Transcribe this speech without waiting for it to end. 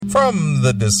From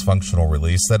the Dysfunctional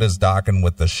Release, that is Dokken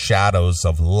with the Shadows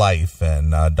of Life.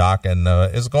 And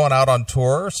Dokken is going out on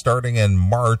tour starting in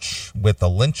March with the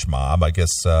Lynch Mob. I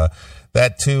guess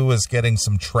that, too, is getting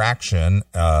some traction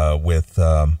with,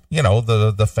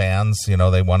 the fans. You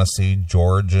know, they want to see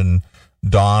George and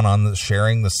Don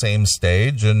sharing the same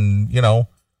stage and,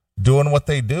 doing what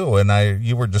they do. And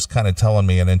you were just kind of telling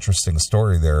me an interesting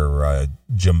story there,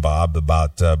 Jim Bob,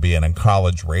 about being in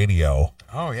college radio.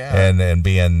 Oh, yeah. And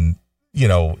being,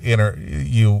 you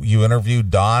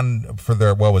interviewed Don for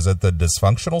their, what was it, the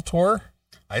Dysfunctional tour?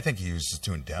 I think he was just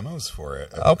doing demos for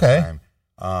it. Okay.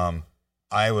 The time.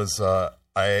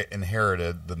 I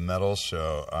inherited the metal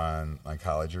show on my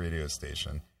college radio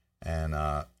station. And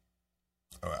I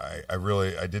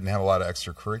didn't have a lot of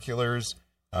extracurriculars.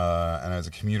 And I was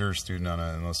a commuter student on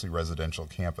a mostly residential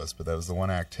campus, but that was the one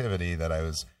activity that I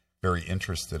was very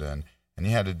interested in. And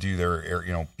you had to do their air,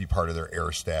 be part of their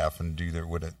air staff and do their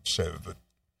show. But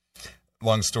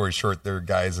long story short, there were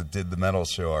guys that did the metal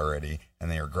show already, and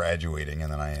they were graduating,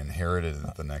 and then I inherited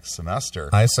it the next semester.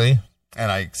 I see. And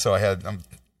I had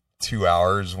 2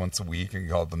 hours once a week, and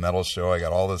called the metal show. I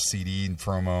got all the CD and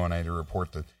promo, and I had to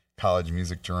report to College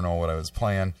Music Journal what I was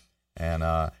playing. And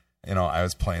I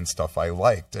was playing stuff I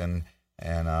liked, and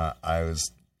I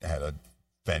had a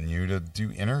venue to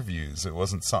do interviews. It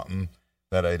wasn't something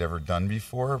that I'd ever done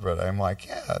before, but I'm like,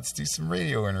 yeah, let's do some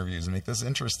radio interviews and make this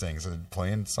interesting. So I'm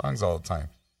playing songs all the time.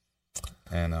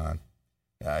 And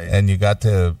and you got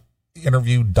to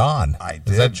interview Don. I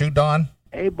did. Is that you, Don?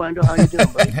 Hey, Bundle, how you doing,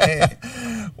 buddy? Hey.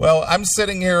 Well, I'm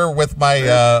sitting here with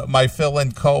my my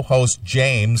fill-in co-host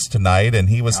James tonight, and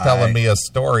he was telling me a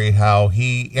story how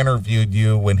he interviewed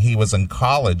you when he was in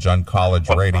college on college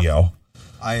radio.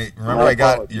 I remember I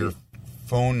got your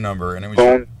phone number, and it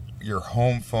was your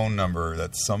home phone number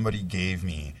that somebody gave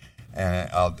me, and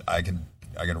I can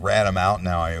rat him out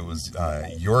now. It was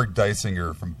Jörg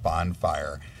Deisinger from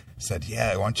Bonfire. Said,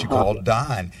 yeah, why don't you call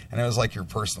Don? And it was like your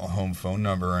personal home phone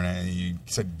number, and you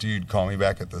said, dude, call me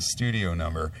back at the studio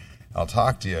number. I'll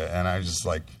talk to you. And I was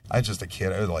just a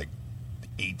kid. I was like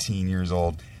 18 years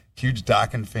old, huge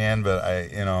Dokken fan, but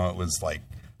it was like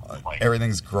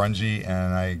everything's grungy,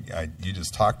 and you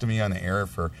just talked to me on the air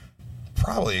for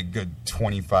probably a good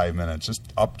 25 minutes,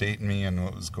 just updating me on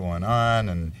what was going on,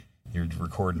 and you're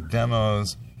recording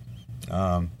demos.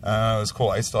 It was cool.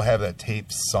 I still have that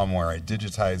tape somewhere. I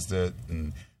digitized it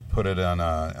and put it on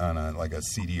a like a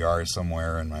CDR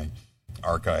somewhere in my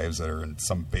archives that are in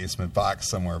some basement box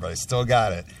somewhere, but I still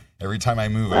got it. Every time I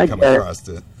move, I come across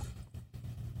it.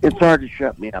 It's hard to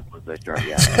shut me up as I start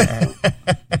yelling.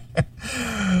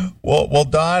 Well,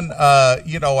 Don,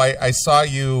 I saw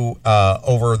you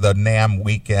over the NAMM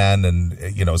weekend, and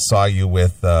saw you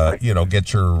with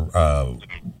get your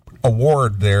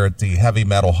award there at the Heavy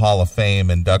Metal Hall of Fame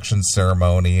induction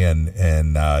ceremony,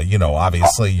 and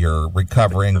obviously you're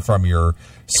recovering from your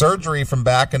surgery from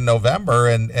back in November,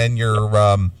 and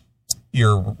your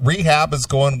rehab is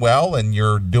going well, and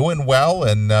you're doing well,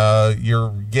 and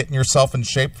you're getting yourself in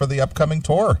shape for the upcoming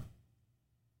tour.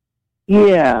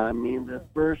 Yeah, I mean the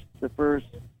first run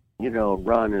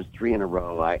is 3 in a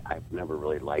row. I've never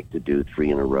really liked to do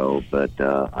 3 in a row, but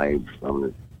I'm going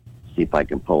to see if I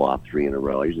can pull off 3 in a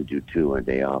row. I usually do 2 on a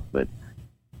day off, but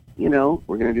we're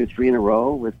going to do 3 in a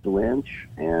row with the Lynch,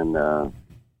 and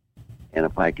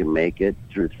if I can make it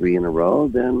through 3 in a row,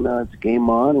 then it's game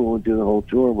on, and we'll do the whole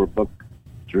tour. We're booked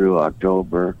through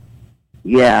October.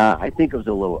 Yeah, I think it was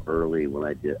a little early when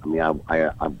I did. I mean,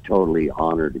 I'm totally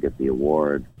honored to get the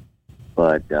award,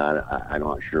 but I'm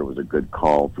not sure it was a good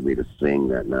call for me to sing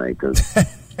that night, because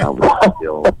I was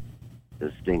still to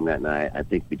sing that night. I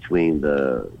think between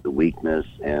the weakness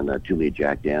and too many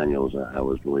Jack Daniels, I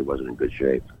wasn't in good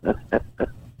shape. But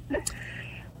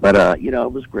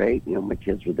it was great. My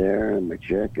kids were there and my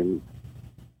chick,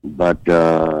 but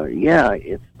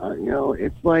it's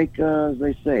it's like as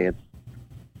they say,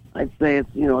 I'd say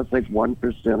it's like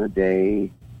 1% a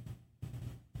day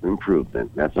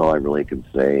improvement. That's all I really can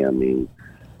say. I mean,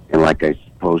 and like I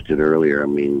posted earlier, I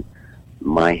mean,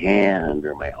 my hand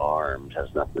or my arms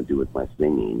has nothing to do with my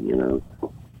singing, I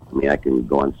mean, I can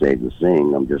go on stage and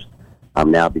sing.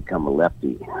 I'm now become a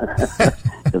lefty.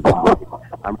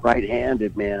 I'm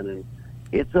right-handed, man, and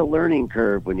it's a learning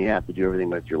curve when you have to do everything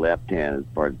with your left hand, as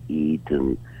far as eat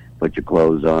and put your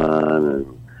clothes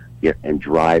on and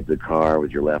drive the car with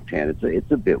your left hand.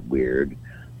 It's a bit weird,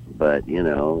 but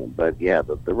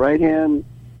the right hand,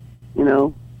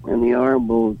 and the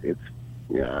arm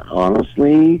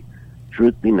honestly,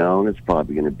 truth be known, it's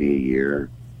probably going to be a year,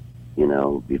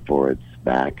 before it's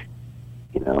back,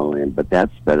 but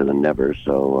that's better than never.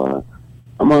 So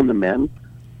I'm on the mend,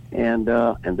 And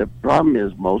the problem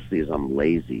is mostly is I'm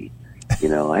lazy. You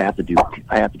know, I have to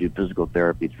do physical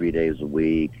therapy 3 days a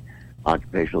week,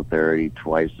 occupational therapy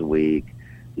twice a week.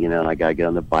 You know, I gotta get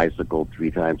on the bicycle 3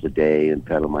 times a day and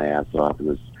pedal my ass off in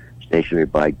this stationary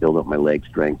bike, build up my leg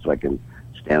strength so I can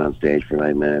stand on stage for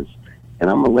 9 minutes. And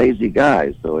I'm a lazy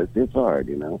guy, so it's hard,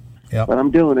 you know. Yep. But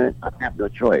I'm doing it. I have no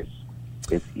choice.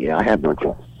 I have no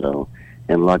choice. So,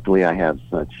 and luckily I have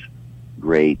such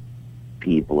great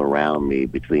people around me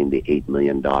between the 8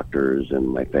 million doctors and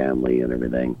my family and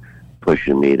everything,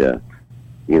 pushing me to,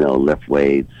 you know, lift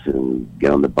weights and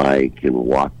get on the bike and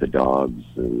walk the dogs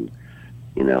and,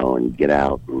 you know, and get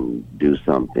out and do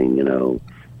something, you know,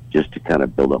 just to kind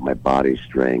of build up my body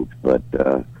strength. But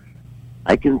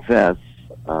I confess,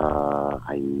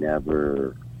 I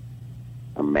never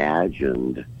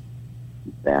imagined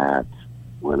that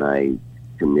when I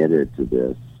committed to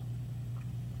this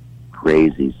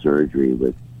crazy surgery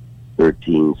with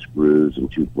 13 screws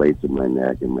and 2 plates in my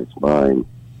neck and my spine,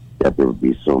 that there would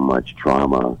be so much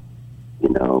trauma, you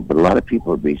know. But a lot of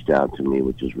people have reached out to me,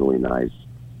 which is really nice,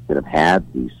 that have had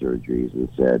these surgeries and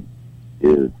said,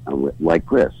 dude, I'm like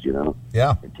Chris, you know.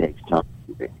 Yeah. It takes time.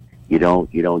 You don't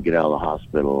get out of the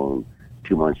hospital and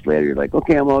 2 months later you're like,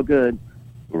 okay, I'm all good.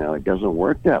 You know, it doesn't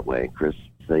work that way. Chris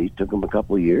said it took him a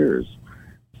couple of years.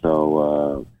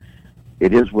 So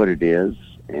it is what it is.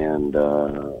 And,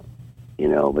 you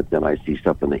know, but then I see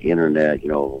stuff on the internet, you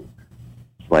know,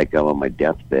 it's like I'm on my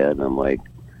deathbed. And I'm like,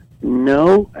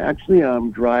 no, actually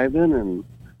I'm driving and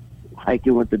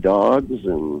hiking with the dogs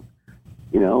and,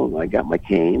 you know, I got my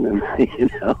cane and, you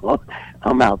know,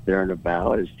 I'm out there and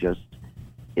about. It's just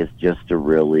a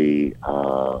really,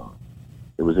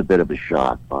 it was a bit of a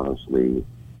shock, honestly,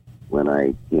 when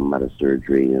I came out of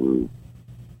surgery. And,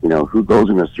 you know, who goes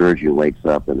into surgery and wakes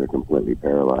up and they're completely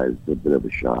paralyzed? It's a bit of a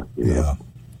shock, you know? Yeah.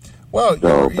 Well,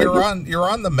 So, you're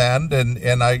on the mend,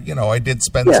 and I did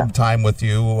spend some time with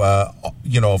you,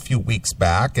 a few weeks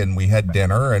back, and we had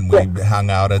dinner and we hung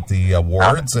out at the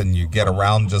wards, and you get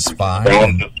around just fine.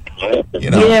 And, you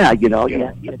know. Yeah, you know, you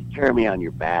had to carry me on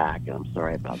your back, and I'm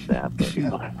sorry about that, but you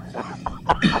know.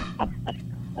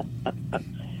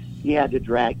 you had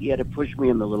to push me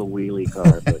in the little wheelie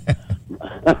car, but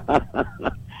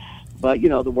but you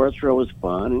know, the ward row was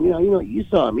fun, and you know, you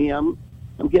saw me, I'm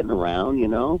getting around, you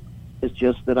know. It's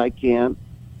just that I can't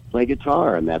play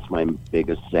guitar, and that's my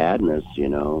biggest sadness, you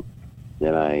know,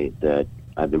 that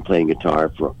I've been playing guitar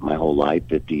for my whole life,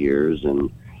 50 years, and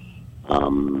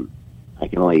I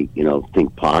can only, you know,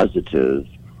 think positive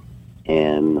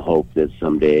and hope that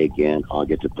someday again I'll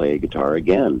get to play guitar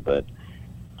again. But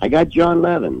I got John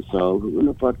Levin, so who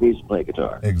the fuck needs to play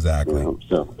guitar? Exactly. You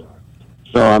know?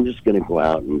 So I'm just going to go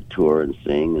out and tour and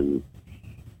sing,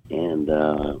 and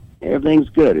everything's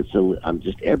good. I'm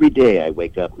just every day I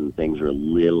wake up and things are a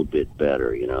little bit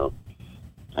better. You know,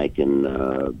 I can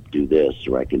do this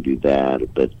or I can do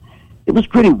that. But it was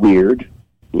pretty weird.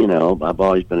 You know, I've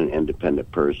always been an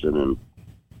independent person, and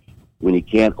when you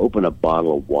can't open a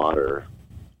bottle of water,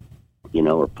 you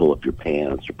know, or pull up your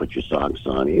pants or put your socks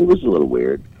on, it was a little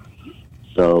weird.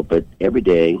 So, but every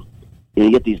day,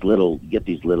 you get these little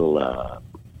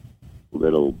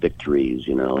victories.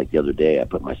 You know, like the other day, I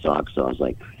put my socks on. I was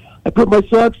like, I put my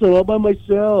socks on all by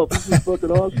myself. This is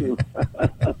fucking awesome.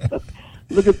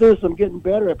 Look at this. I'm getting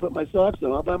better. I put my socks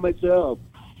on all by myself.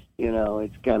 You know,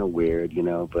 it's kind of weird, you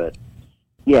know, but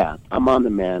yeah, I'm on the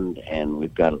mend, and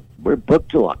we're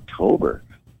booked till October.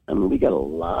 I mean, we got a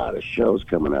lot of shows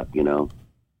coming up, you know.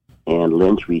 And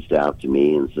Lynch reached out to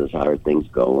me and says, how are things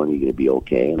going? Are you going to be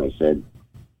okay? And I said,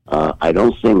 I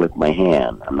don't sing with my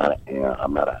hand.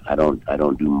 I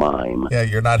don't do mime. Yeah,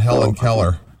 you're not Helen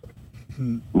Keller.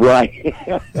 Right.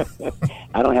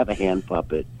 I don't have a hand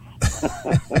puppet.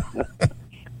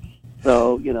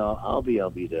 So, you know, I'll be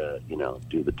able to, you know,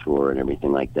 do the tour and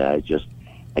everything like that. It's just,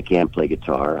 I can't play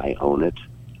guitar. I own it.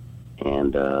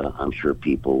 And I'm sure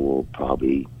people will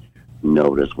probably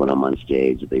notice when I'm on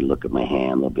stage. If they look at my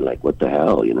hand, they'll be like, what the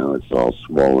hell? You know, it's all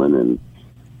swollen and,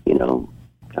 you know,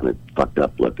 kind of fucked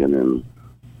up looking. And,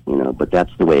 you know, but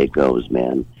that's the way it goes,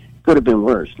 man. Could have been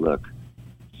worse. Look,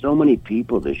 so many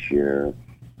people this year.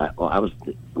 I was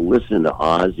listening to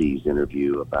Ozzy's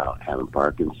interview about having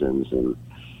Parkinson's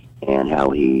and how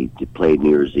he played New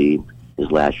Year's Eve, his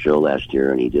last show last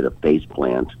year, and he did a face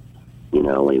plant, you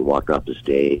know, and he walked off the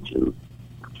stage and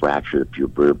fractured a few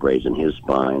vertebrae in his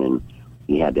spine, and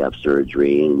he had to have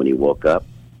surgery. And when he woke up,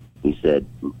 he said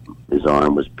his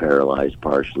arm was paralyzed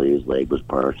partially, his leg was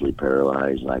partially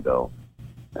paralyzed. And I go,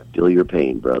 I feel your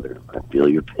pain, brother. I feel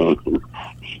your pain.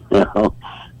 You know,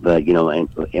 but you know, and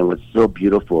what's so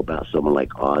beautiful about someone like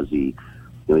Ozzy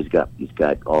he's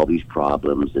got all these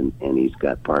problems, and he's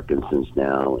got Parkinson's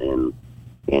now, and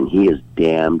he is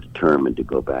damn determined to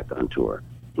go back on tour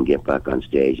and get back on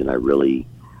stage. And I really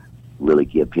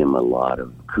give him a lot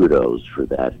of kudos for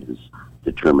that. His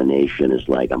determination is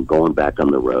like, I'm going back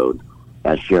on the road.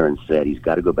 As Sharon said, he's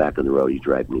got to go back on the road. He's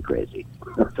driving me crazy.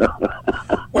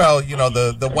 Well,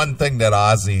 the one thing that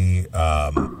Ozzy,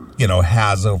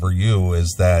 has over you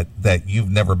is that you've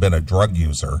never been a drug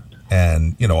user.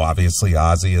 And, obviously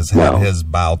Ozzy has had his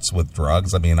bouts with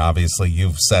drugs. I mean, obviously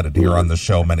you've said it here on the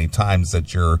show many times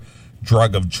that your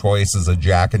drug of choice is a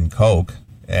Jack and Coke.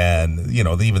 And,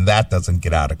 even that doesn't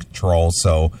get out of control.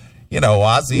 So,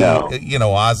 Ozzy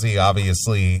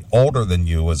obviously older than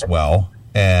you as well.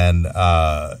 And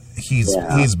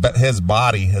his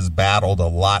body has battled a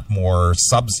lot more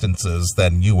substances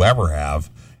than you ever have,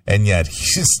 and yet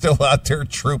he's still out there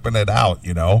trooping it out.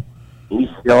 He's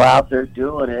still out there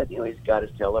doing it. He's got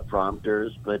his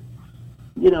teleprompters, but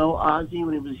Ozzy,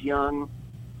 when he was young,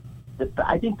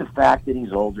 I think the fact that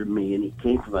he's older than me and he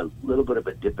came from a little bit of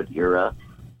a different era.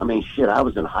 I mean, shit, I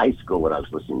was in high school when I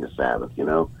was listening to Sabbath,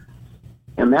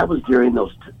 and that was during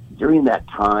that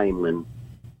time when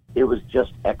it was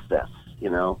just excess,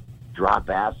 drop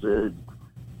acid,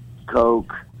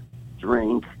 Coke,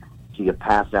 drink, so you could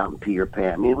pass out and pee your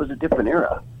pants. I mean, it was a different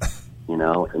era,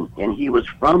 and he was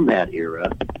from that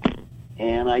era.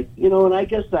 And I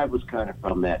guess I was kind of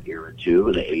from that era too,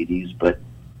 in the 80s, but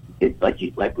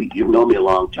you've known me a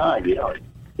long time,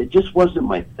 it just wasn't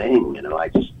my thing,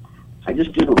 I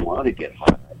just didn't want to get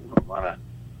high.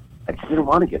 I just didn't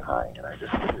want to get high, and I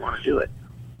just didn't want to do it.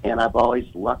 And I've always,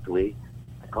 luckily,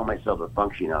 I call myself a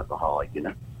functioning alcoholic,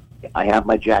 I have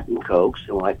my Jack and Cokes,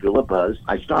 and when I feel a buzz,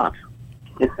 I stop.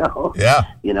 Yeah.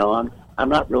 I'm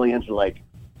not really into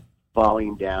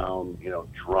falling down,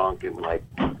 drunk and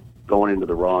going into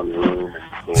the wrong room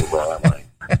and saying, well,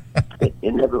 I'm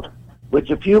it never, which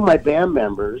a few of my band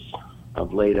members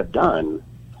of late have done.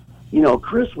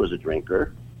 Chris was a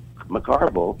drinker,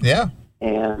 McCarville. Yeah.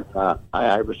 And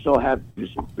I so have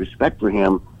respect for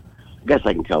him. I guess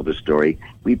I can tell this story.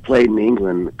 We played in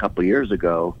England a couple of years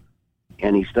ago,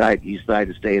 and he decided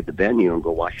to stay at the venue and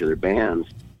go watch other bands,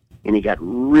 and he got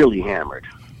really hammered.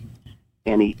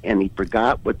 And he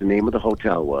forgot what the name of the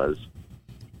hotel was,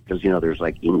 because there's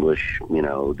English,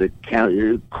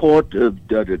 the court of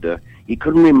da-da-da. He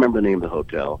couldn't remember the name of the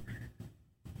hotel,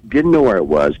 didn't know where it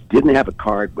was, didn't have a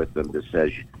card with him that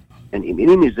says, and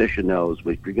any musician knows,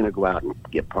 if you're going to go out and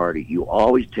get party, you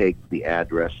always take the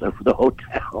address of the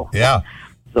hotel. Yeah.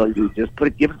 So you just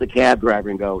give it to the cab driver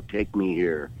and go, take me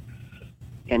here.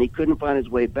 And he couldn't find his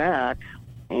way back,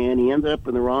 and he ended up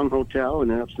in the wrong hotel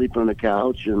and ended up sleeping on the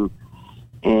couch, and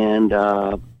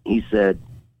he said,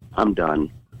 I'm done.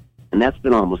 And that's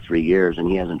been almost 3 years, and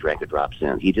he hasn't drank a drop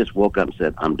since. He just woke up and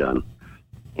said, I'm done.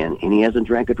 And he hasn't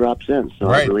drank a drop since. So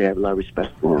right. I really have a lot of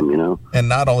respect for him, And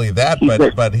not only that,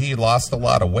 but he lost a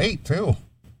lot of weight, too.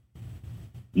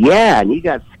 Yeah, and he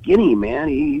got skinny, man.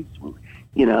 He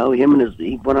went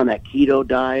on that keto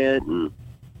diet and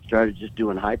started just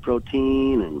doing high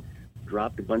protein and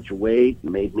dropped a bunch of weight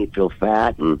and made me feel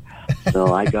fat. And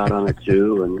so I got on it,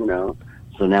 too. And,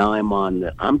 so now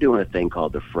I'm doing a thing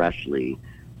called the Freshly,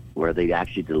 where they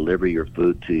actually deliver your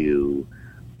food to you,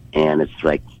 and it's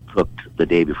cooked the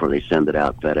day before they send it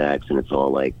out FedEx, and it's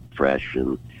all fresh.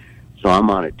 And so I'm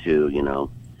on it too.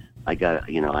 I got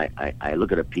I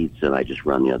look at a pizza and I just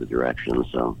run the other direction.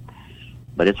 So,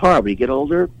 but it's hard when you get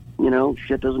older.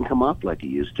 Shit doesn't come up like it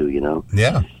used to.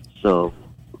 Yeah. So,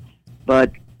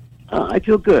 but I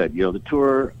feel good. The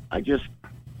tour.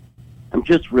 I'm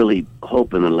just really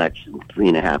hoping in the next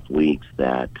 3.5 weeks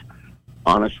that,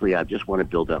 honestly, I just want to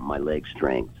build up my leg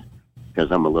strength,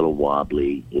 because I'm a little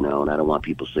wobbly, and I don't want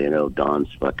people saying, oh, Don's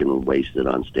fucking wasted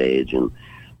on stage, and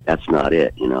that's not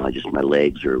it. My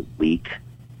legs are weak,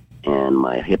 and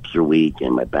my hips are weak,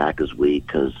 and my back is weak,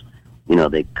 because,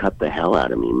 they cut the hell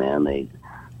out of me, man.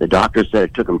 The doctor said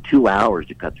it took them 2 hours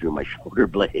to cut through my shoulder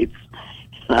blades.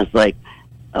 And I was like,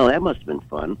 oh, that must have been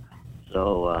fun.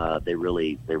 So they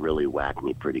really whacked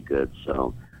me pretty good.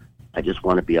 So I just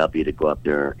want to be able to go up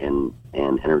there and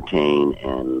entertain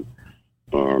and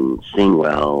sing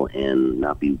well and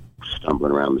not be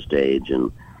stumbling around the stage.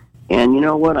 And you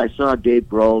know what? I saw Dave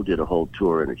Grohl did a whole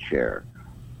tour in a chair.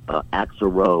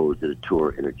 Axl Rose did a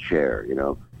tour in a chair,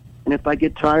 And if I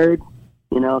get tired,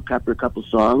 after a couple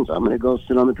songs, I'm going to go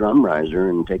sit on the drum riser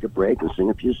and take a break and sing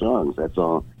a few songs. That's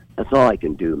all I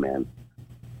can do, man.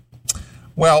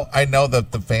 Well, I know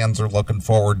that the fans are looking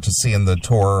forward to seeing the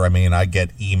tour. I mean, I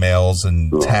get emails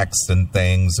and texts and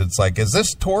things. It's like, is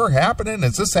this tour happening?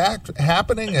 Is this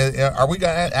happening? Are we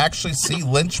going to actually see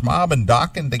Lynch Mob and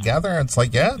Dokken together? It's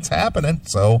like, yeah, it's happening.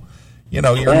 So,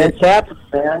 it's happening,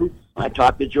 man. I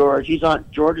talked to George.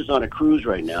 George is on a cruise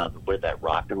right now with that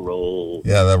rock and roll.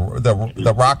 Yeah,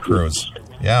 the rock cruise.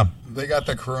 Yeah. They got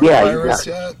the coronavirus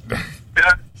yet?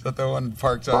 Is that the one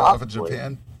parked off of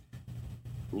Japan?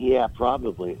 Yeah,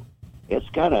 probably. It's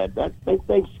kind of, that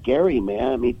thing's scary,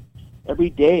 man. I mean, every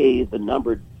day the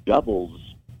number doubles,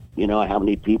 how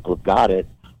many people have got it.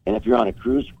 And if you're on a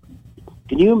cruise,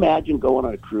 can you imagine going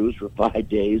on a cruise for 5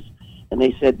 days and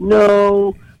they said,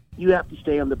 no, you have to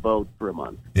stay on the boat for a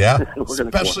month. Yeah,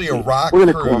 especially a rock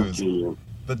cruise.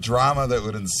 The drama that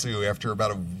would ensue after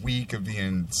about a week of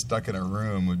being stuck in a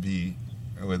room would be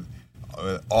with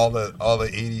all the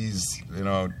 80s,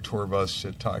 tour bus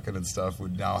shit talking and stuff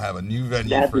would now have a new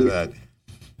venue for that.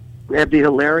 That'd be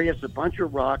hilarious. A bunch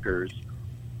of rockers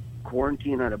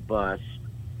quarantine on a bus,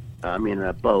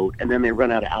 a boat, and then they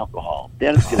run out of alcohol.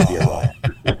 Then it's going to be a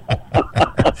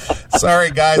riot.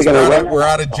 Sorry, guys, we're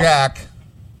out of Jack.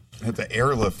 Have to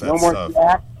airlift that no more stuff.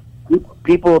 Jack.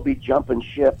 People will be jumping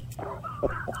ship.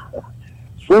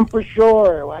 Swim for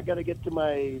shore. I got to get to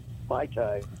my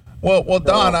time. Well,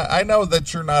 Don, I know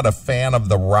that you're not a fan of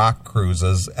the rock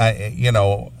cruises. I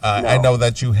know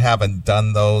that you haven't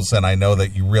done those, and I know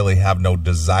that you really have no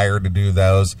desire to do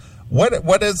those. What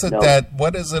is it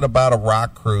what is it about a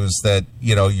rock cruise that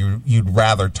you'd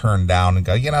rather turn down and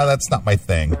go, that's not my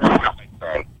thing?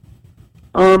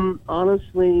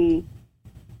 Honestly,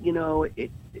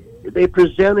 they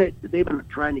present it. They've been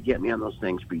trying to get me on those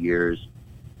things for years,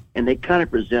 and they kind of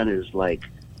present it as like,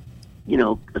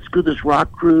 let's go this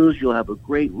rock cruise. You'll have a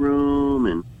great room,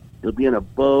 and you'll be on a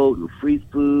boat and free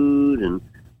food, and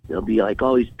there'll be like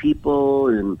all these people,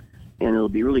 and it'll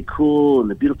be really cool, and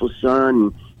the beautiful sun.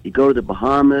 And you go to the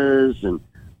Bahamas and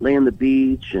lay on the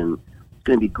beach, and it's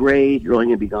going to be great. You're only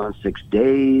going to be gone 6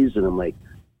 days, and I'm like,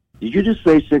 did you just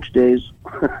say 6 days?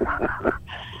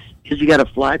 Because you got to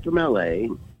fly from L.A.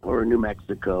 or New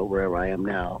Mexico, wherever I am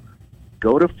now,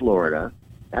 go to Florida.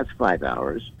 That's 5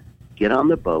 hours. Get on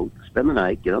the boat, spend the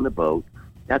night, get on the boat.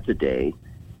 That's a day.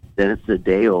 Then it's the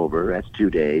day over. That's 2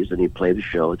 days. Then you play the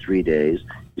show. 3 days.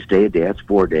 You stay a day. That's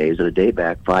 4 days. And a day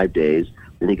back, 5 days.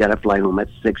 Then you got to fly home.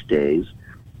 That's 6 days.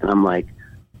 And I'm like,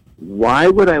 why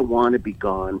would I want to be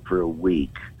gone for a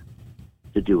week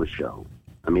to do a show?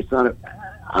 I mean, it's not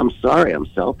I'm sorry. I'm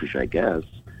selfish, I guess.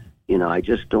 I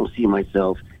just don't see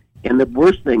myself. And the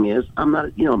worst thing is, I'm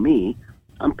not, me,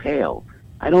 I'm pale.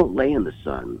 I don't lay in the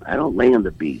sun. I don't lay on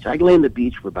the beach. I lay on the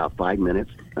beach for about 5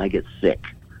 minutes, and I get sick.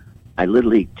 I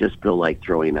literally just feel like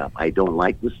throwing up. I don't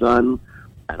like the sun.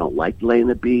 I don't like to lay on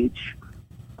the beach.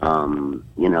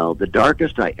 The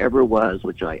darkest I ever was,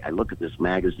 which I look at this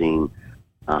magazine.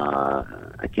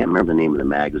 I can't remember the name of the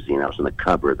magazine. I was on the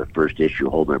cover of the first issue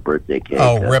holding a birthday cake.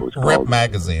 Oh, Rip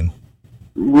magazine.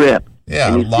 Rip. Yeah,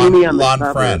 Lawn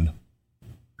Friend.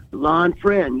 Lawn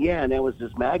Friend, yeah, and that was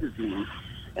this magazine.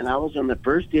 And I was on the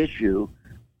first issue,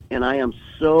 and I am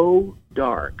so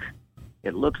dark.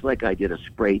 It looks like I did a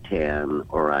spray tan,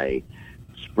 or I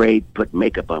put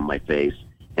makeup on my face,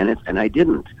 and I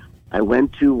didn't. I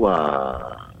went to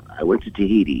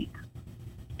Tahiti,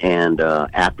 and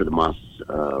after the Moss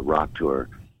Rock tour,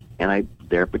 and I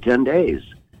there for 10 days.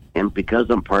 And because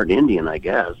I'm part Indian, I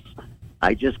guess,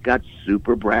 I just got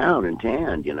super brown and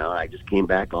tanned. I just came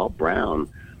back all brown.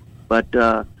 But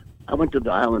I went to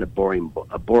the island of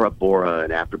Bora Bora,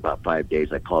 and after about 5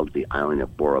 days, I called it the island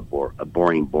of Bora Bora,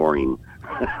 boring.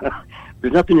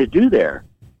 There's nothing to do there.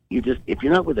 If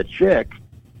you're not with a chick,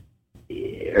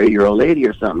 or you're a lady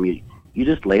or something, you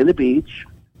just lay on the beach,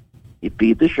 you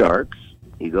feed the sharks,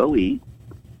 you go eat,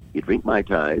 you drink Mai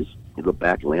Tais, you go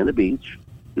back and lay on the beach,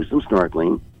 do some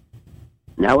snorkeling.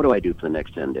 Now what do I do for the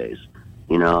next 10 days?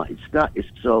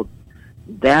 It's so...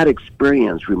 That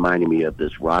experience reminded me of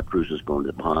this rock cruises going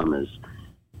to the Bahamas.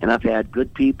 And I've had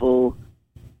good people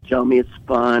tell me it's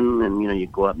fun, and, you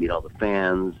go out and meet all the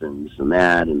fans and this and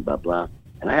that and blah, blah.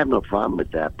 And I have no problem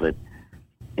with that.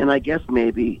 And I guess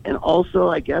maybe, and also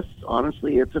I guess,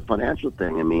 honestly, it's a financial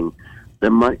thing. I mean,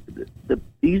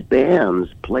 these bands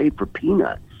play for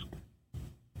peanuts.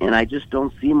 And I just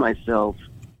don't see myself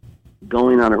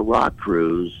going on a rock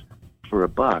cruise for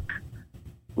 $1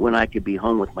 when I could be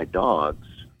home with my dogs,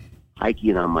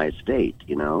 hiking on my estate,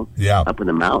 Yeah. Up in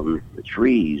the mountains, the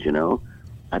trees,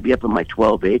 I'd be up in my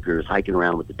 12 acres hiking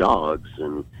around with the dogs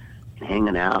and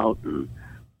hanging out and,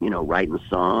 writing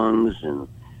songs and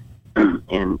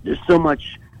and there's so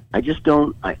much. I just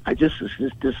don't. It's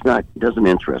just not. It doesn't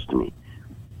interest me.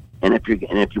 And if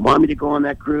you want me to go on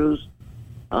that cruise,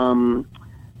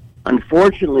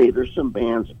 unfortunately, there's some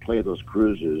bands that play those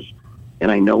cruises,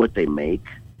 and I know what they make,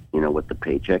 what the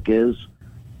paycheck is,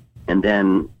 and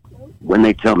then when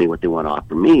they tell me what they want to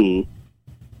offer me,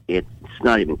 it's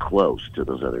not even close to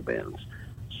those other bands.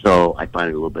 So I find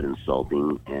it a little bit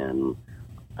insulting, and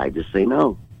I just say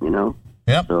no.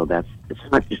 Yep. So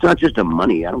it's not just a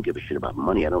money. I don't give a shit about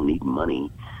money. I don't need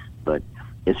money, but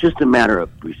it's just a matter of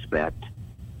respect.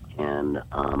 And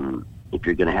if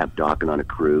you're going to have Dokken on a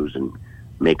cruise and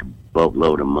make a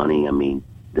boatload of money,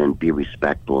 then be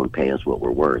respectful and pay us what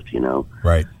we're worth.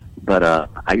 Right. But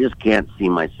I just can't see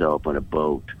myself on a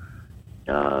boat.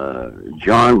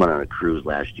 John went on a cruise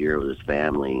last year with his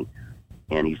family,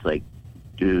 and he's like,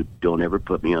 dude, don't ever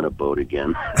put me on a boat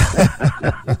again.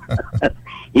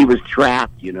 He was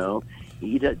trapped,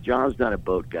 John's not a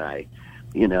boat guy,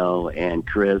 and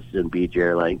Chris and BJ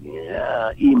are like,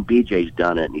 yeah, even BJ's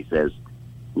done it, and he says,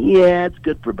 yeah, it's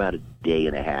good for about a day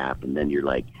and a half, and then you're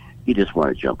like, you just want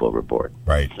to jump overboard.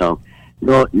 Right. So,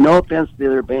 no offense to the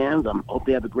other bands. I hope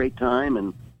they have a great time,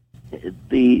 and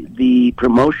the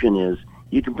promotion is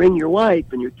you can bring your wife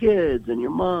and your kids and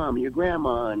your mom and your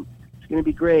grandma, and it's going to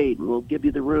be great, and we'll give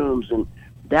you the rooms, and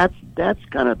that's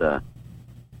kind of the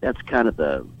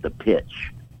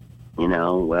pitch,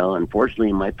 Well,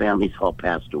 unfortunately, my family's all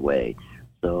passed away,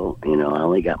 so I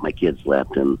only got my kids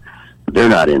left, and they're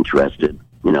not interested.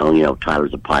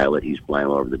 Tyler's a pilot; he's flying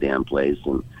all over the damn place,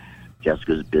 and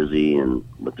Jessica's busy and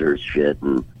with her shit,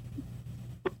 and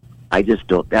I just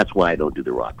don't. That's why I don't do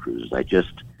the rock cruises. It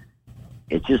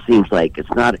just seems like it's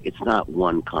not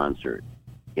one concert.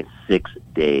 It's 6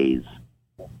 days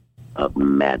of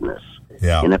madness.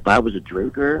 Yeah. And if I was a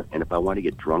drinker, and if I want to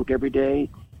get drunk every day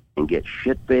and get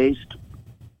shit-faced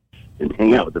and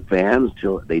hang out with the fans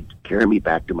till they carry me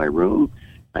back to my room,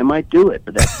 I might do it,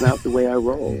 but that's not the way I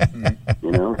roll.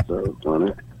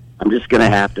 So I'm just going to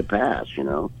have to pass,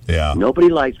 Yeah. Nobody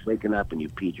likes waking up and you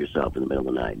peed yourself in the middle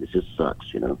of the night. It just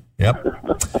sucks, Yep.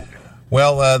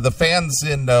 Well, the fans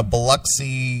in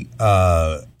Biloxi,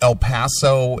 El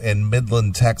Paso, and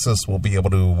Midland, Texas will be able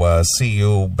to see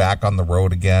you back on the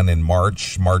road again in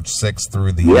March 6th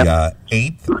through the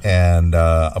 8th. And,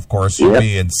 of course, you'll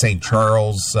be in St.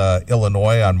 Charles,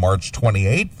 Illinois on March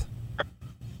 28th.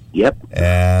 Yep.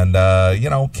 And,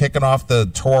 kicking off the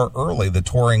tour early, the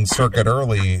touring circuit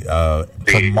early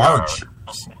to March.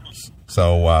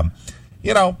 So, we're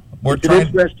it's trying. An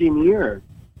interesting year.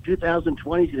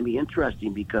 2020 is going to be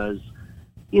interesting because,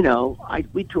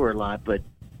 we tour a lot, but,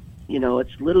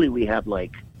 it's literally we have I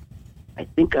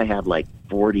think I have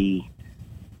 40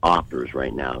 offers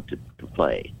right now to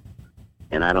play.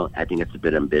 And I think it's a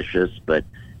bit ambitious, but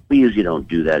we usually don't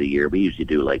do that a year. We usually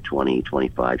do 20,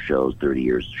 25 shows,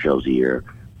 30 shows a year.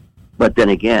 But then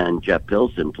again, Jeff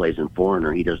Pilson plays in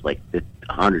Foreigner. He does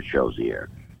 100 shows a year.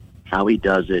 How he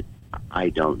does it, I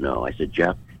don't know. I said,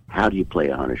 Jeff, how do you play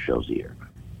 100 shows a year?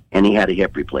 And he had a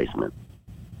hip replacement.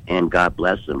 And God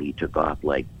bless him, he took off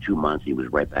 2 months. He was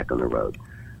right back on the road.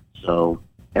 So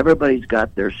everybody's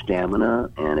got their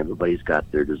stamina and everybody's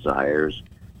got their desires.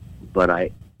 But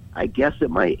I guess at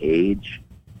my age,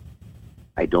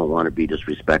 I don't want to be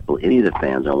disrespectful to any of the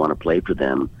fans. I want to play for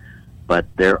them. But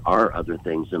there are other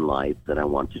things in life that I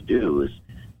want to do,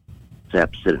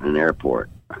 except sit in an airport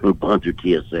and run through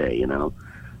TSA,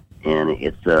 And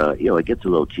it's, it gets a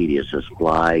little tedious. Just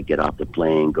fly, get off the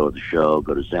plane, go to the show,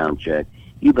 go to sound check.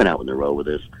 You've been out on the road with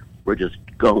us. We're just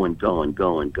going, do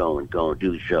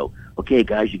the show. Okay,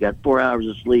 guys, you got 4 hours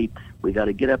of sleep. We got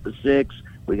to get up at 6.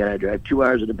 We got to drive 2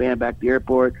 hours in the van back to the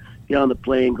airport, get on the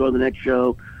plane, go to the next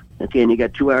show. Okay, and you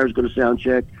got 2 hours to go to sound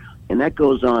check. And that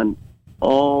goes on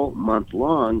all month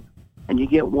long, and you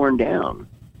get worn down.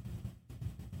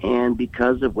 And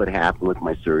because of what happened with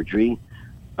my surgery,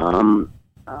 I'm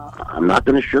not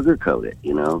going to sugarcoat it,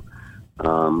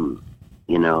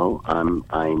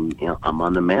 I'm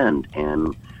on the mend,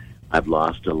 and I've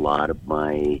lost a lot of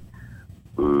my,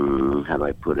 how do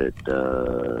I put it?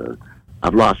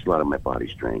 I've lost a lot of my body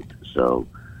strength, so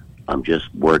I'm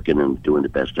just working and doing the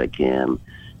best I can.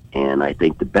 And I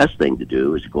think the best thing to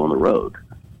do is to go on the road,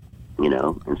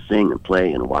 and sing and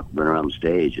play and run around the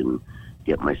stage and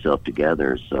get myself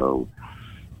together. So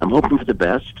I'm hoping for the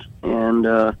best, and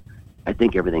I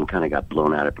think everything kind of got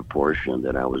blown out of proportion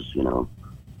that I was,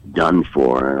 done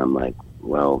for. And I'm like,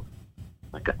 well,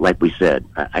 like we said,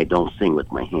 I don't sing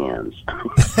with my hands.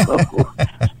 So,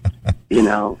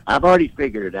 I've already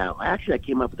figured it out. Actually, I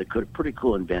came up with a pretty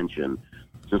cool invention.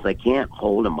 Since I can't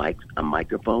hold a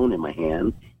microphone in my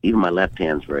hand, even my left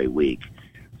hand's very weak.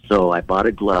 So I bought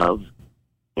a glove,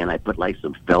 and I put like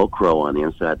some Velcro on the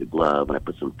inside of the glove, and I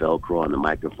put some Velcro on the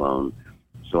microphone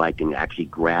so I can actually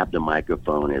grab the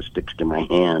microphone and it sticks to my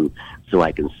hand so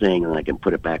I can sing, and I can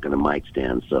put it back on the mic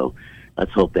stand. So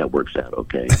let's hope that works out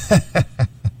okay.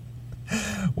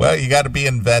 Well, you got to be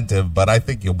inventive, but I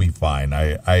think you'll be fine.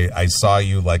 I saw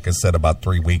you, like I said, about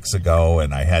 3 weeks ago,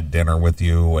 and I had dinner with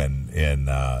you, and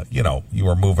you know, you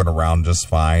were moving around just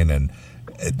fine. And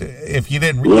if you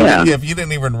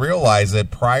didn't even realize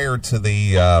it, prior to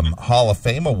the Hall of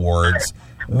Fame awards,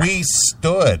 we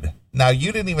stood. Now,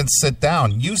 you didn't even sit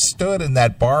down. You stood in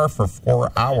that bar for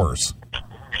 4 hours.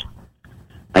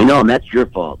 I know, and that's your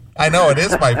fault. I know it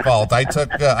is my fault. I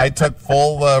took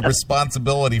full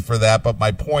responsibility for that. But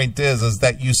my point is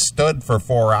that you stood for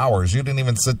 4 hours. You didn't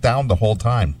even sit down the whole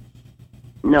time.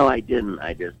 No, I didn't.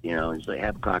 I just, just like,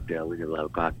 have a cocktail. We could have a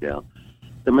cocktail.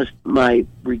 My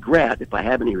regret, if I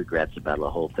have any regrets about the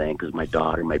whole thing, because my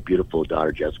beautiful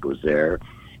daughter Jessica was there,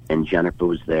 and Jennifer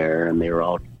was there, and they were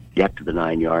all decked to the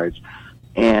 9 yards.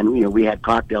 And we had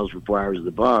cocktails for 4 hours at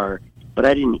the bar, but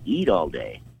I didn't eat all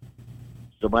day.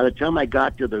 So by the time I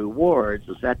got to the awards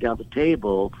and sat down at the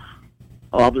table,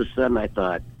 all of a sudden I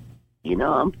thought,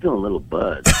 I'm feeling a little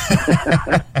buzzed.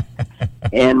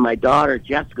 And my daughter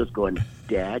Jessica's going,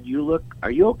 Dad,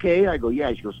 are you okay? I go,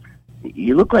 yeah. She goes,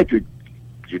 you look like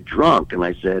you're drunk. And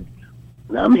I said,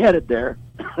 I'm headed there.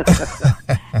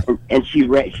 and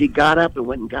she got up and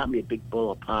went and got me a big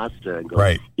bowl of pasta and goes,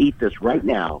 right. Eat this right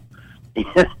now.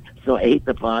 So I ate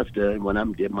the pasta and went up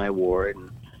and did my award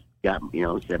and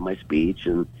said my speech,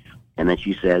 and then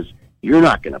she says, you're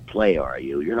not going to play, are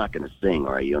you? You're not going to sing,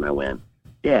 are you? And I went,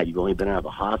 Dad, you've only been out of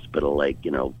the hospital 8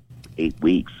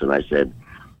 weeks. And I said,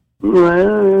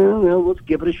 well, let's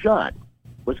give it a shot.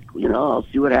 I'll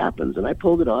see what happens. And I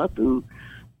pulled it off, and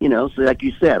so like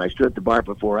you said, I stood at the bar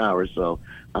for 4 hours, so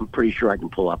I'm pretty sure I can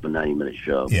pull up a 90-minute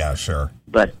show. Yeah, sure.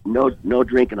 But no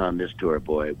drinking on this tour,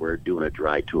 boy. We're doing a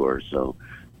dry tour, so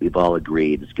we've all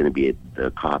agreed it's going to be the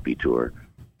coffee tour.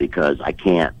 Because I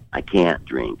can't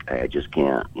drink. I just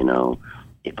can't,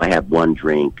 If I have one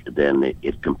drink, then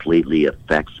it completely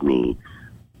affects me,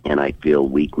 and I feel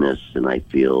weakness, and I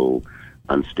feel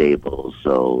unstable.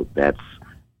 So if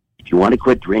you want to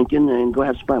quit drinking, then go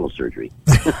have spinal surgery.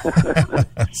 But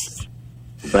it's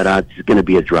going to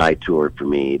be a dry tour for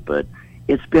me. But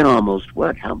it's been almost,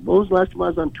 when was the last time I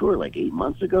was on tour? Like 8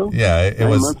 months ago? Yeah,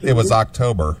 it was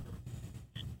October.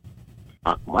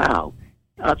 Wow.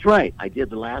 That's right. I did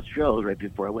the last shows right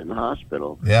before I went in the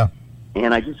hospital. Yeah.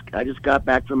 And I just got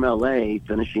back from L.A.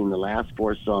 finishing the last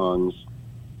 4 songs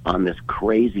on this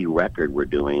crazy record we're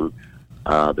doing.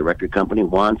 The record company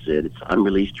wants it. It's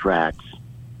unreleased tracks.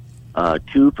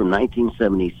 2 from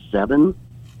 1977,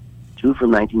 2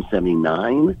 from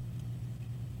 1979,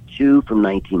 2 from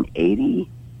 1980,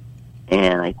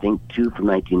 and I think 2 from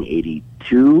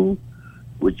 1982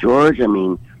 with George. I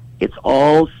mean, it's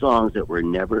all songs that were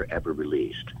never, ever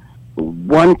released.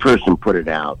 One person put it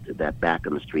out, that Back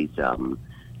on the Streets album,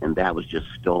 and that was just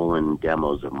stolen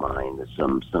demos of mine that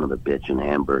some son of a bitch in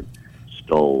Hamburg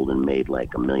stole and made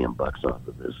like $1 million off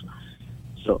of this.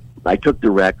 So I took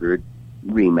the record,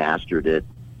 remastered it,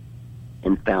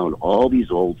 and found all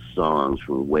these old songs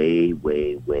from way,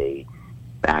 way, way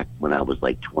back when I was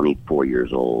like 24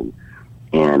 years old,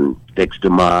 and fixed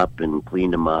them up and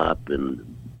cleaned them up and,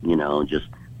 just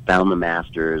found the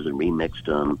masters and remixed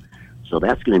them. So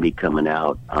that's going to be coming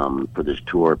out for this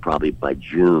tour probably by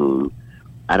June.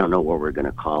 I don't know what we're going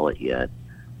to call it yet.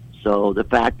 So the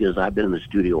fact is I've been in the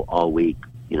studio all week,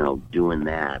 doing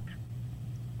that.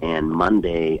 And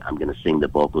Monday I'm going to sing the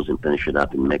vocals and finish it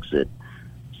up and mix it.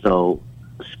 So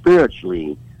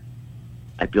spiritually,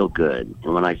 I feel good.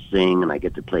 And when I sing and I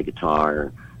get to play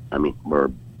guitar,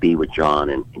 or be with John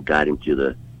and guide him through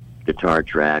the guitar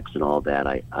tracks and all that,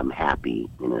 I'm happy.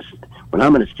 When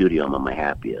I'm in a studio, I'm at my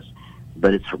happiest.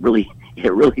 But it really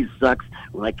sucks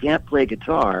when I can't play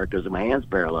guitar because my hand's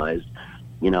paralyzed.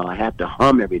 I have to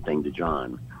hum everything to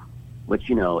John.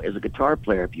 Which, as a guitar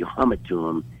player, if you hum it to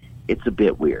him, it's a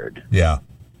bit weird. Yeah.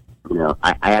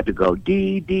 I have to go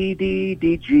D, D, D,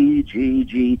 D, G, G,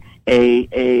 G,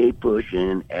 A,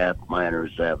 pushing F minor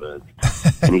 7th.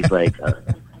 And he's like,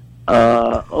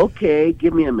 okay,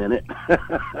 give me a minute.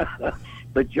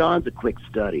 But John's a quick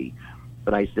study.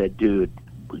 But I said, dude,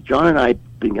 John and I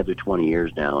have been together 20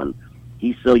 years now, and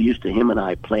he's so used to him and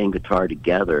I playing guitar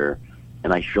together,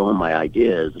 and I show him my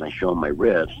ideas, and I show him my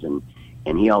riffs,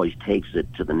 and he always takes it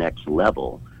to the next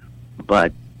level.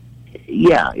 But,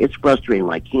 yeah, it's frustrating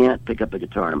when I can't pick up a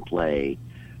guitar and play.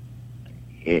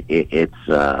 It's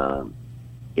a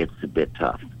bit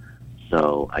tough.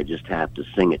 So I just have to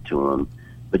sing it to him.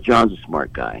 But John's a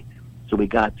smart guy. So we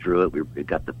got through it. We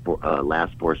got the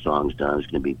last 4 songs done.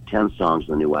 It's going to be 10 songs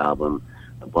on the new album,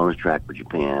 a bonus track for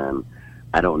Japan.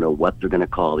 I don't know what they're going to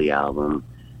call the album.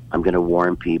 I'm going to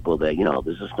warn people that,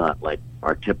 this is not like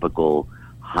our typical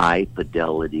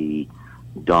high-fidelity,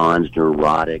 Dawn's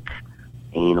neurotic,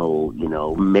 anal,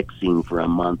 mixing for a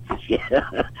month,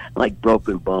 like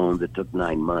Broken Bones that took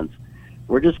 9 months.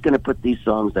 We're just going to put these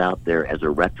songs out there as a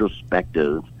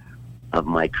retrospective of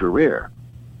my career.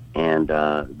 And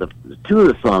the 2 of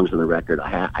the songs on the record,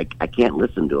 I can't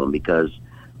listen to them because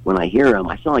when I hear them,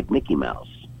 I sound like Mickey Mouse.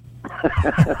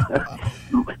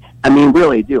 I mean,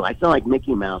 really do. I sound like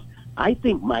Mickey Mouse. I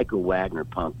think Michael Wagner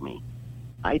punked me.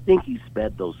 I think he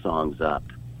sped those songs up,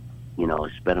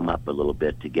 sped them up a little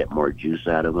bit to get more juice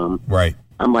out of them. Right.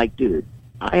 I'm like, dude,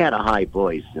 I had a high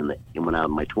voice when I was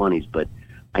in my 20s, but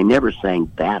I never sang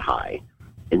that high.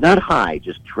 And not high,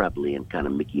 just trebly and kind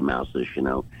of Mickey Mouse-ish,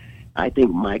 I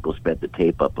think Michael sped the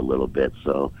tape up a little bit,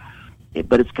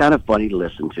 but it's kind of funny to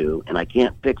listen to, and I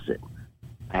can't fix it.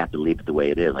 I have to leave it the way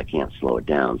it is. I can't slow it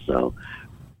down.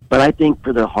 But I think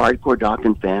for the hardcore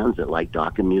Dokken fans that like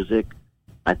Dokken music,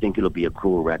 I think it'll be a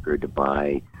cool record to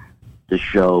buy to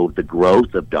show the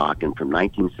growth of Dokken from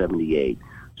 1978,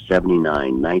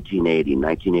 79, 1980,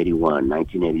 1981,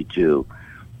 1982,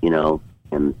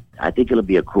 and I think it'll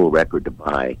be a cool record to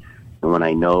buy. And when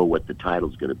I know what the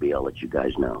title's going to be, I'll let you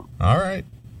guys know. All right.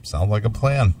 Sounds like a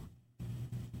plan.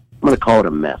 I'm going to call it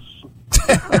a mess.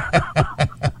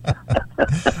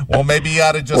 Well, maybe you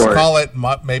ought to just call it.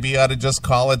 Maybe you ought to just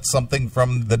call it something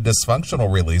from the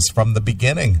Dysfunctional release, from the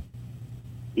beginning.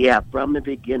 Yeah, from the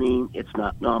beginning. It's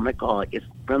not. No, I'm going to call it. It's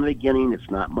from the beginning.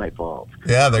 It's not my fault.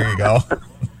 Yeah, there you go.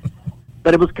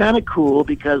 But it was kind of cool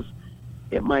because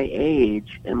at my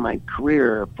age and my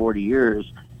career of 40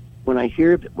 years, when I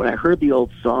heard the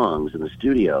old songs in the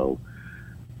studio,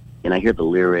 and I hear the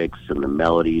lyrics and the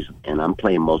melodies, and I'm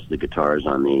playing most of the guitars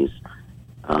on these.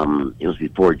 It was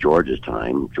before George's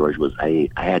time. I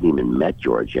hadn't even met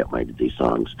George yet when I did these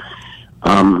songs.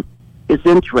 It's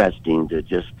interesting to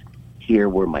just hear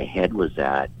where my head was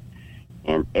at,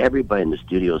 and everybody in the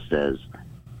studio says,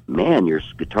 man, your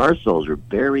guitar solos are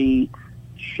very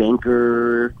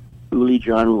Schenker, Uli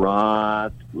John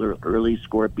Roth, early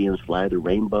Scorpions, Fly the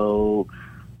Rainbow,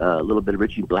 a little bit of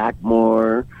Richie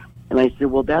Blackmore. And I said,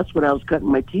 well, that's what I was cutting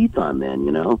my teeth on then,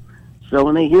 So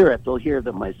when they hear it, they'll hear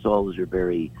that my solos are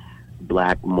very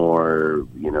Blackmore,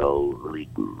 really,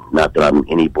 not that I'm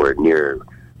anywhere near,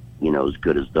 as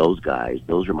good as those guys.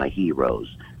 Those are my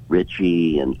heroes,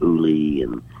 Richie and Uli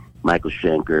and Michael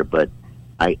Schenker. But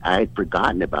I'd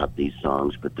forgotten about these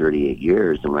songs for 38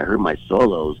 years. And when I heard my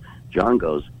solos, John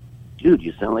goes, dude,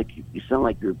 you sound like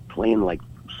you're playing like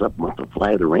something with the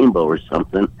Fly of the Rainbow or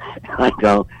something. And I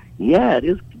go, yeah, it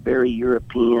is very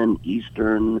European,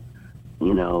 Eastern,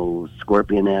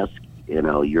 Scorpion-esque,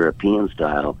 European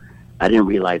style. I didn't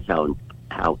realize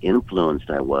how influenced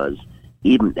I was.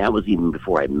 That was even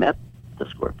before I met the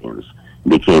Scorpions.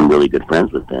 Became really good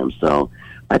friends with them. So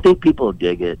I think people will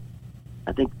dig it.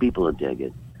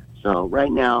 So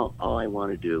right now, all I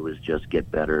want to do is just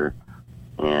get better,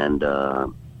 and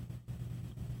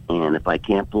if I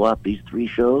can't pull off these 3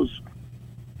 shows,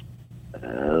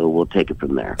 we'll take it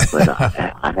from there. But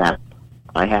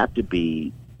I have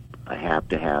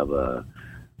to have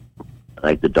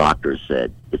like the doctor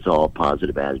said, it's all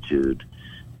positive attitude,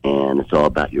 and it's all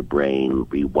about your brain,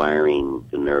 rewiring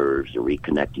the nerves and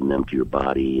reconnecting them to your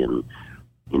body, and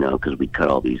because we cut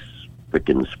all these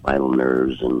freaking spinal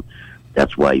nerves, and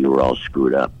that's why you were all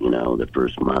screwed up, the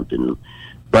first month.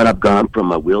 But I've gone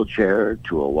from a wheelchair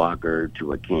to a walker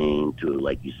to a cane to,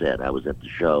 like you said, I was at the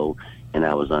show and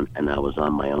I was on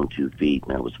my own 2 feet,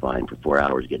 and I was fine for 4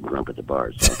 hours getting drunk at the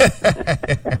bar. So.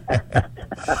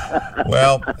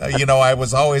 Well, I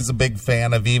was always a big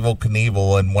fan of Evel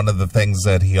Knievel, and one of the things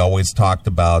that he always talked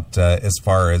about as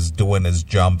far as doing his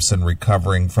jumps and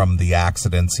recovering from the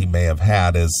accidents he may have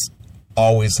had is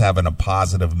always having a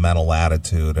positive mental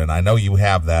attitude. And I know you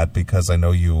have that because I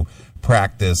know you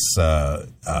practice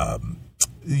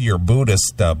your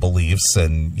Buddhist beliefs,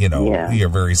 and you're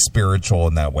very spiritual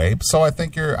in that way. So I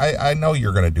think I know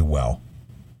you're going to do well.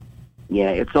 Yeah,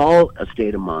 it's all a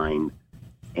state of mind,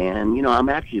 and I'm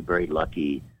actually very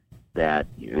lucky that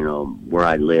where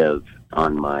I live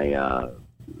on my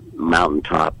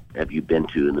mountaintop. Have you been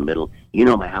to in the middle?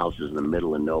 My house is in the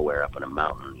middle of nowhere, up on a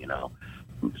mountain.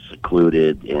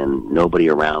 Secluded and nobody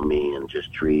around me, and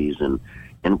just trees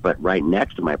but right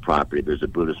next to my property there's a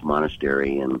Buddhist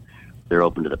monastery, and they're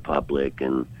open to the public,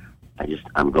 and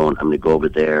I'm going to go over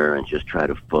there and just try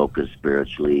to focus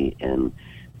spiritually and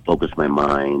focus my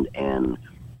mind and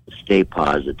stay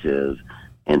positive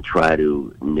and try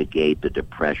to negate the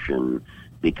depression,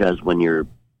 because when you're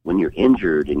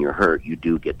injured and you're hurt, you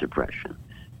do get depression,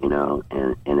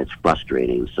 and it's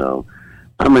frustrating. So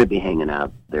I'm going to be hanging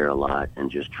out there a lot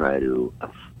and just try to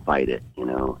fight it,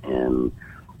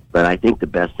 but I think the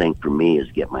best thing for me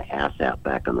is get my ass out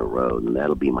back on the road, and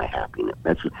that'll be my happiness.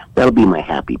 That'll be my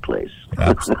happy place.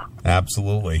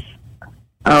 Absolutely.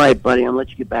 All right, buddy. I'm gonna let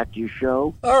you get back to your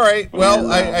show. All right.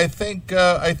 Well, I think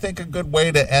a good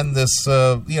way to end this,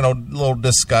 little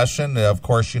discussion. Of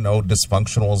course,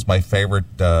 Dysfunctional is my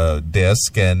favorite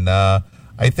disc, and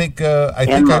I think a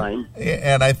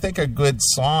good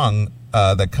song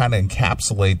that kind of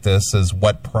encapsulate this is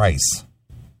 "What Price."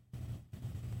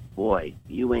 Boy,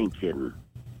 you ain't kidding.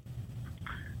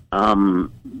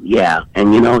 Yeah,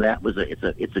 and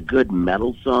it's a good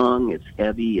metal song. It's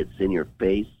heavy. It's in your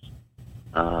face.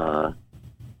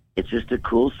 It's just a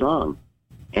cool song.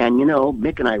 And,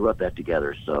 Mick and I wrote that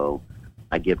together, so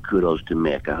I give kudos to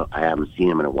Mick. I haven't seen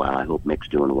him in a while. I hope Mick's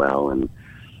doing well.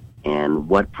 And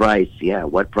what price? Yeah,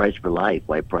 what price for life?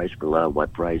 What price for love?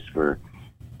 What price for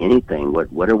anything?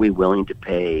 What are we willing to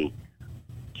pay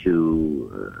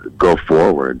to go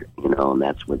forward? And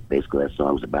that's what basically that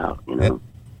song's about,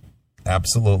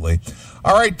 Absolutely.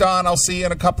 All right, Don. I'll see you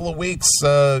in a couple of weeks.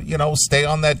 Stay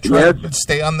on that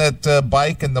stay on that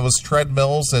bike and those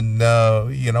treadmills, and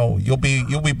you'll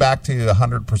be back to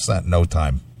 100% in no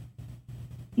time.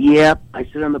 Yep, I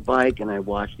sit on the bike and I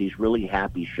watch these really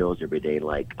happy shows every day,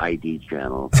 like ID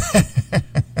Channel.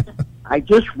 I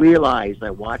just realized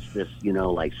I watched this,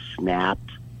 like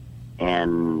Snapped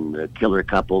and Killer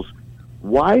Couples.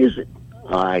 Why is it?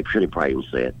 I shouldn't probably even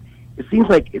say it. It seems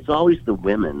like it's always the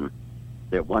women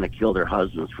that want to kill their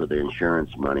husbands for their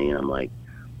insurance money, and I'm like,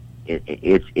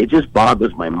 it just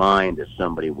boggles my mind that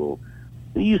somebody will.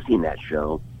 You've seen that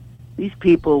show. These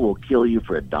people will kill you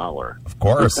for $1. Of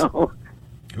course.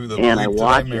 And I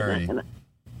watch it, and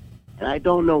I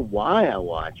don't know why I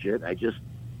watch it.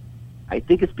 I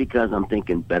think it's because I'm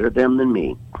thinking better them than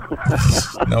me.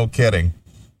 No kidding.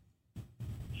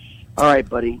 All right,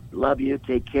 buddy. Love you.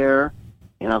 Take care.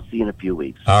 And I'll see you in a few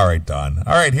weeks. All right, Don.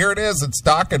 All right, here it is. It's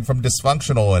Dokken from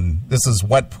Dysfunctional, and this is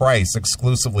What Price,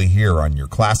 exclusively here on your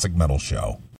Classic Metal Show.